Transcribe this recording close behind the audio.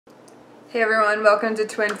Hey everyone, welcome to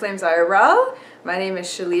Twin Flames IRL. My name is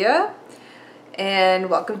Shaleia, and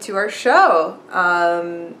welcome to our show.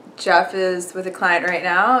 Jeff is with a client right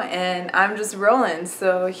now, and I'm just rolling,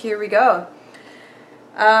 so here we go.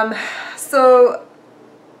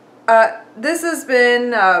 This has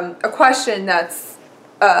been a question that's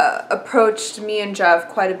approached me and Jeff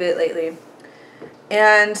quite a bit lately,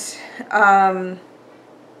 and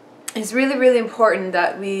it's really important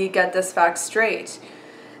that we get this fact straight.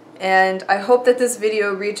 And I hope that this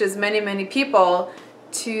video reaches many people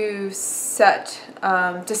to set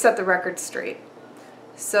the record straight.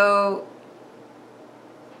 So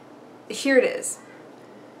here it is.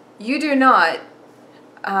 You do not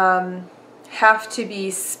have to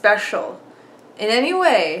be special in any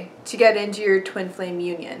way to get into your twin flame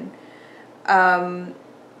union. You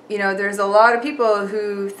know, there's a lot of people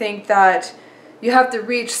who think that you have to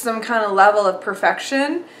reach some kind of level of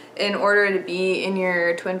perfection in order to be in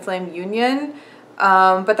your twin flame union,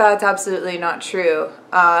 but that's absolutely not true.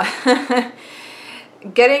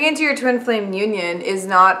 Getting into your twin flame union is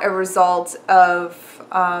not a result of,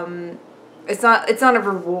 it's not a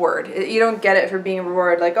reward. You don't get it for being a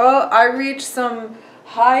reward, like, oh, I reached some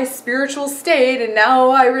high spiritual state and now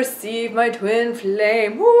I receive my twin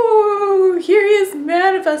flame. Woo! Here he is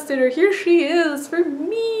manifested, or here she is for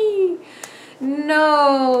me.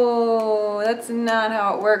 No, that's not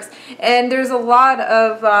how it works. And there's a lot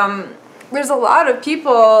of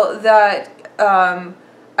people that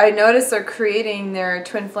I notice are creating their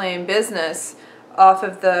twin flame business off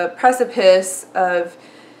of the precipice of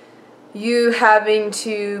you having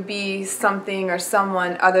to be something or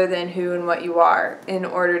someone other than who and what you are in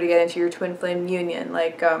order to get into your twin flame union.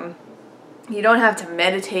 Like, you don't have to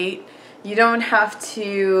meditate. You don't have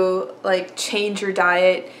to, like, change your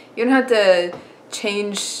diet. You don't have to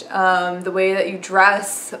change the way that you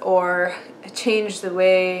dress or change the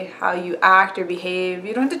way how you act or behave.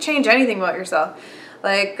 You don't have to change anything about yourself.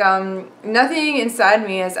 Like, nothing inside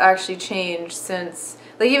me has actually changed since,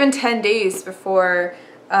 like, even 10 days before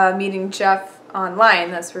meeting Jeff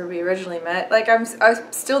online. That's where we originally met. Like, I'm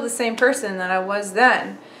still the same person that I was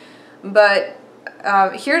then. But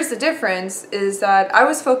here's the difference, is that I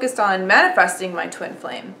was focused on manifesting my twin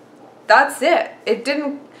flame. That's it.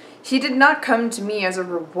 He did not come to me as a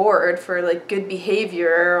reward for, like, good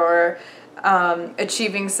behavior or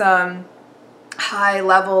achieving some high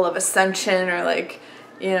level of ascension or, like,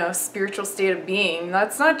 you know, spiritual state of being.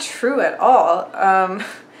 That's not true at all.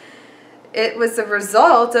 It was a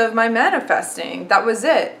result of my manifesting. That was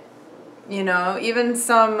it. You know, even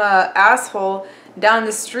some asshole down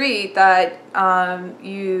the street that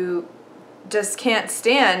you just can't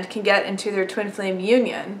stand can get into their twin flame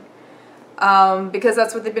union. Because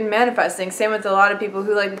that's what they've been manifesting. Same with a lot of people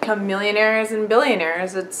who, like, become millionaires and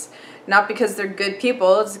billionaires. It's not because they're good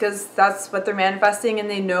people, it's because that's what they're manifesting and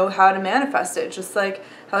they know how to manifest it. Just like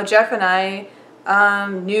how Jeff and I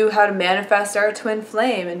knew how to manifest our twin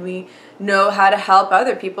flame, and we know how to help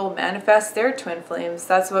other people manifest their twin flames.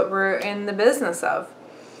 That's what we're in the business of.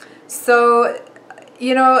 So,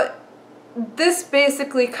 you know, this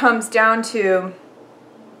basically comes down to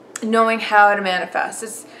knowing how to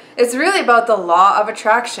manifest. It's really about the law of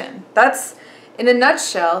attraction. That's, in a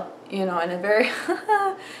nutshell, you know, in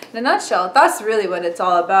a nutshell, that's really what it's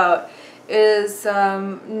all about, is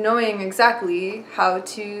knowing exactly how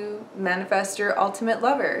to manifest your ultimate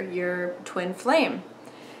lover, your twin flame.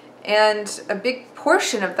 And a big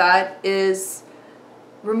portion of that is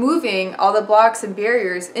removing all the blocks and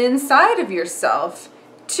barriers inside of yourself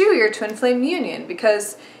to your twin flame union,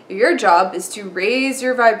 because your job is to raise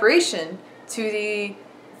your vibration to the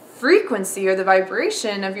frequency or the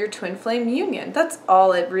vibration of your twin flame union. That's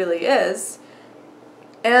all it really is.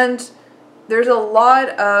 And there's a lot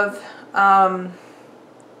of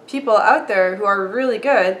people out there who are really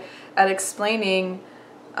good at explaining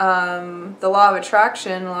the law of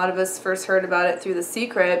attraction. A lot of us first heard about it through The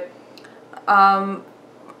Secret. But,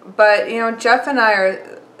 you know, Jeff and I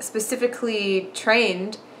are specifically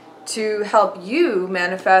trained to help you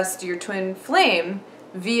manifest your twin flame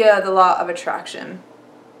via the law of attraction.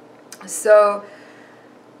 So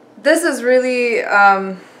this is really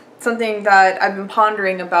something that I've been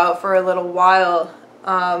pondering about for a little while,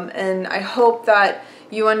 and I hope that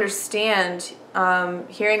you understand,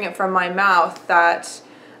 hearing it from my mouth, that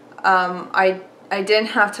I didn't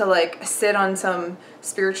have to, like, sit on some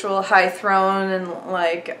spiritual high throne and,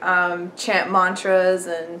 like, chant mantras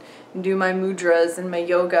and do my mudras and my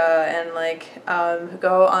yoga and, like,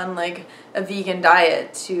 go on, like, a vegan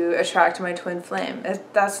diet to attract my twin flame.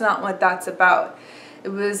 That's not what that's about. It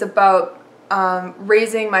was about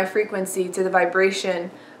raising my frequency to the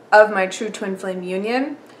vibration of my true twin flame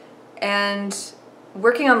union and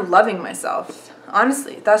working on loving myself.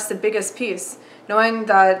 Honestly, that's the biggest piece. Knowing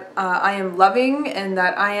that I am loving and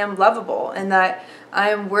that I am lovable and that I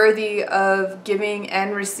am worthy of giving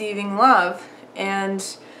and receiving love.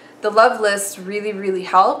 And the love list really, really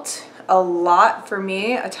helped a lot for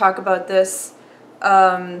me. I talk about this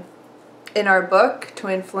in our book,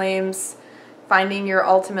 Twin Flames, Finding Your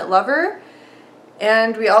Ultimate Lover.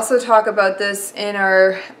 And we also talk about this in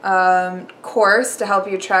our course to help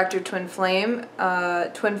you attract your twin flame,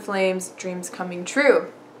 Twin Flames, Dreams Coming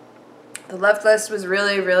True. The love list was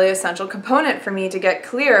really, really essential component for me to get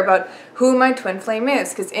clear about who my twin flame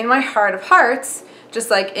is. Because in my heart of hearts, just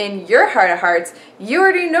like in your heart of hearts, you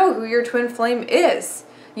already know who your twin flame is.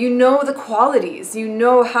 You know the qualities. You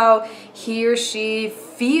know how he or she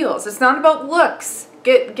feels. It's not about looks.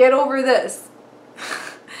 Get over this.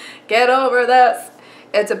 Get over this.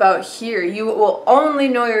 It's about here. You will only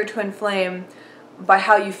know your twin flame by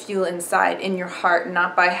how you feel inside, in your heart,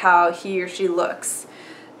 not by how he or she looks.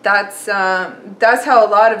 That's how a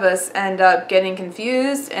lot of us end up getting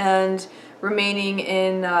confused and remaining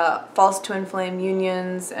in false twin flame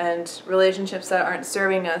unions and relationships that aren't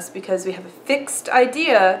serving us, because we have a fixed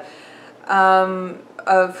idea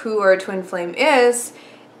of who our twin flame is.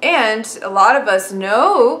 And a lot of us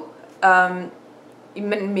know,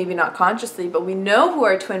 maybe not consciously, but we know who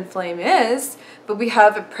our twin flame is, but we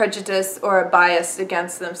have a prejudice or a bias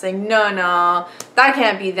against them, saying, no, that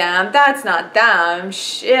can't be them, that's not them,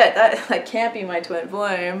 shit, that can't be my twin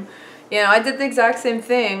flame. You know, I did the exact same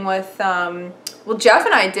thing with, well, Jeff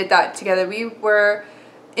and I did that together. We were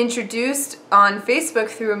introduced on Facebook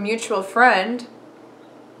through a mutual friend,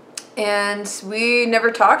 and we never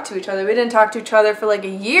talked to each other. We didn't talk to each other for like a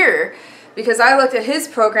year, because I looked at his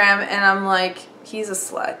program and I'm like, he's a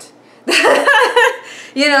slut.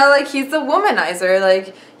 You know, like, he's the womanizer.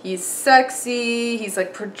 Like, he's sexy, he's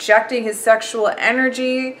like projecting his sexual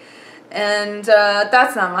energy, and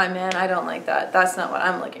that's not my man. I don't like that. That's not what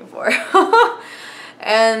I'm looking for.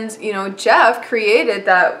 And, you know, Jeff created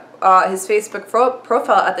that his Facebook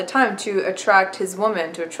profile at the time to attract his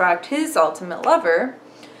woman, to attract his ultimate lover.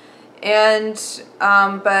 And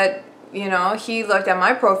but, you know, he looked at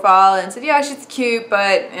my profile and said, yeah, she's cute,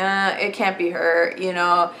 but it can't be her. You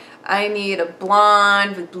know, I need a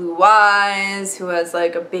blonde with blue eyes who has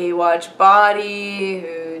like a Baywatch body,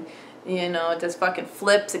 who, you know, does fucking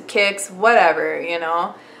flips and kicks, whatever, you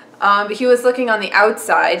know. But he was looking on the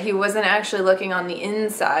outside. He wasn't actually looking on the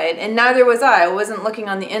inside, and neither was I. I wasn't looking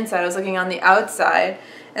on the inside. I was looking on the outside.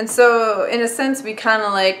 And so, in a sense, we kind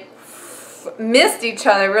of like missed each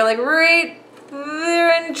other. We're like right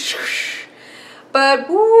there, and but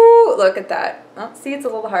woo, look at that. Oh, see, it's a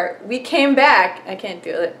little heart. We came back. I can't do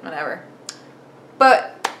it. Whatever.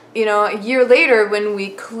 But, you know, a year later, when we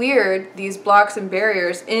cleared these blocks and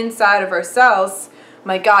barriers inside of ourselves,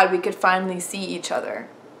 my God, we could finally see each other.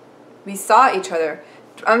 We saw each other.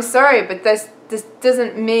 I'm sorry, but this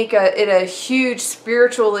doesn't make it a huge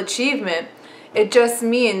spiritual achievement. It just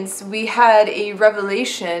means we had a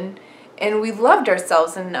revelation and we loved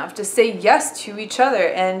ourselves enough to say yes to each other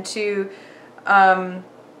and to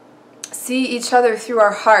see each other through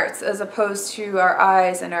our hearts as opposed to our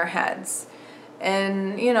eyes and our heads.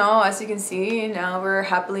 And, you know, as you can see, now we're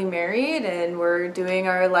happily married and we're doing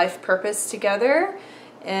our life purpose together.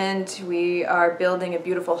 And we are building a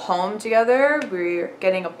beautiful home together. We're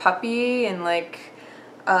getting a puppy in like,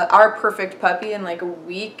 our perfect puppy in like a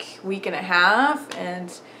week and a half.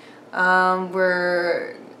 And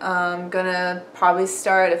we're gonna probably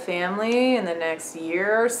start a family in the next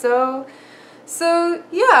year or so. So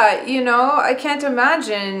yeah, you know, I can't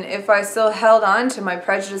imagine if I still held on to my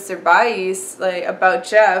prejudice or bias like about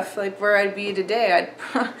Jeff, like where I'd be today.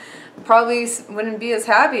 I'd probably wouldn't be as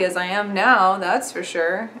happy as I am now, that's for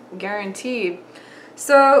sure, guaranteed.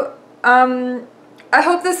 So I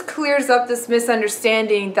hope this clears up this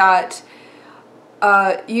misunderstanding that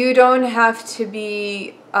you don't have to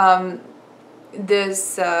be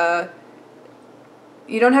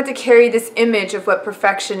you don't have to carry this image of what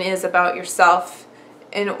perfection is about yourself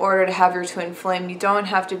in order to have your twin flame. You don't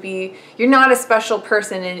have to be, you're not a special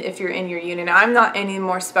person if you're in your union. I'm not any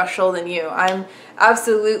more special than you. I'm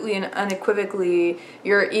absolutely and unequivocally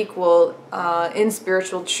your equal in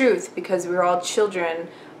spiritual truth, because we're all children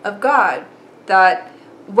of God. That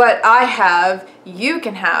what I have, you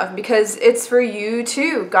can have, because it's for you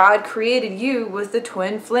too. God created you with the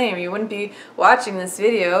twin flame. You wouldn't be watching this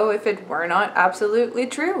video if it were not absolutely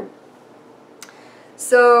true.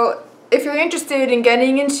 So if you're interested in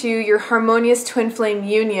getting into your harmonious twin flame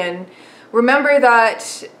union, remember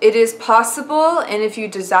that it is possible, and if you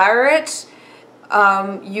desire it,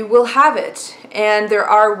 you will have it. And there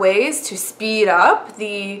are ways to speed up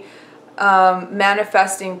the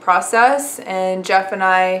manifesting process, and Jeff and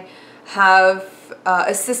I have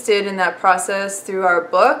assisted in that process through our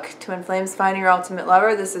book, Twin Flames, Finding Your Ultimate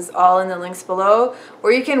Lover. This is all in the links below.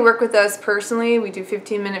 Or you can work with us personally. We do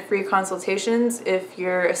 15-minute free consultations if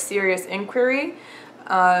you're a serious inquiry,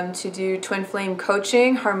 to do twin flame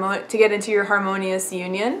coaching, to get into your harmonious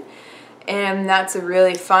union. And that's a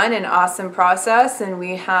really fun and awesome process. And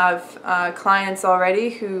we have clients already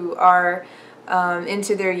who are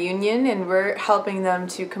into their union, and we're helping them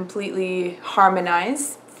to completely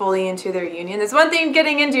harmonize fully into their union. There's one thing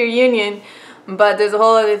getting into your union, but there's a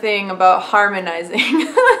whole other thing about harmonizing.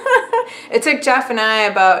 It took Jeff and I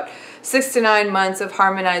about 6 to 9 months of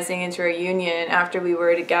harmonizing into our union after we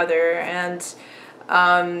were together. And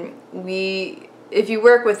if you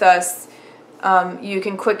work with us, you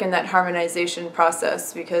can quicken that harmonization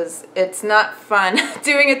process, because it's not fun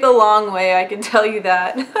doing it the long way, I can tell you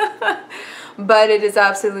that. But it is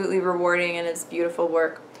absolutely rewarding, and it's beautiful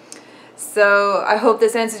work. So I hope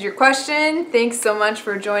this answers your question. Thanks so much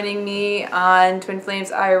for joining me on Twin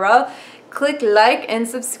Flames IRL. Click like and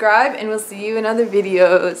subscribe, and we'll see you in other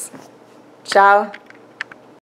videos. Ciao.